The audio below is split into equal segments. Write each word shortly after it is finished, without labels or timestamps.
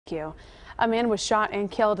Thank you. A man was shot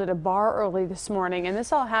and killed at a bar early this morning, and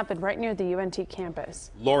this all happened right near the UNT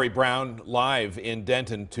campus. Lori Brown live in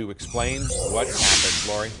Denton to explain what happened.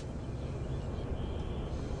 Lori.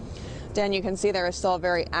 Dan, you can see there is still a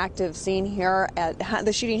very active scene here.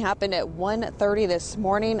 The shooting happened at 1:30 this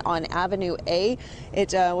morning on Avenue A.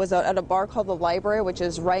 It was at a bar called the Library, which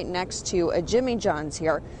is right next to a Jimmy John's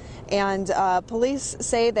here. And police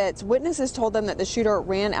say that witnesses told them that the shooter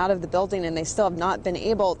ran out of the building, and they still have not been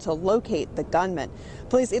able to locate the gunman.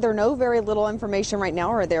 Police either know very little information right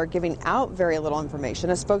now, or they're giving out very little information.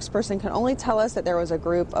 A spokesperson can only tell us that there was a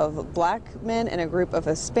group of black men and a group of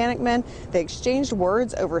Hispanic men. They exchanged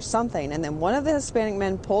words over something, and then one of the Hispanic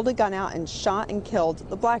men pulled a gun out and shot and killed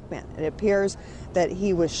the black man. It appears that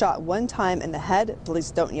he was shot one time in the head.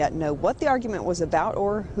 Police don't yet know what the argument was about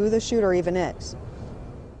or who the shooter even is.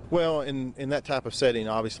 Well, in that type of setting,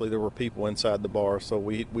 obviously there were people inside the bar, so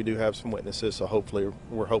we do have some witnesses, so hopefully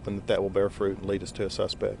we're hoping that that will bear fruit and lead us to a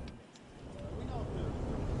suspect.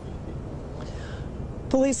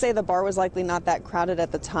 Police say the bar was likely not that crowded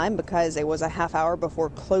at the time because it was a half hour before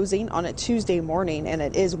closing on a Tuesday morning, and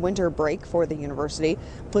it is winter break for the university.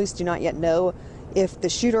 Police do not yet know if the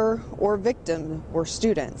shooter or victim were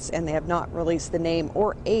students, and they have not released the name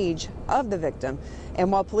or age of the victim.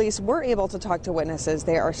 And while police were able to talk to witnesses,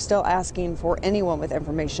 they are still asking for anyone with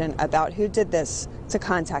information about who did this to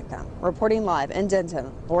contact them. Reporting live in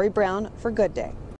Denton, Lori Brown for Good Day.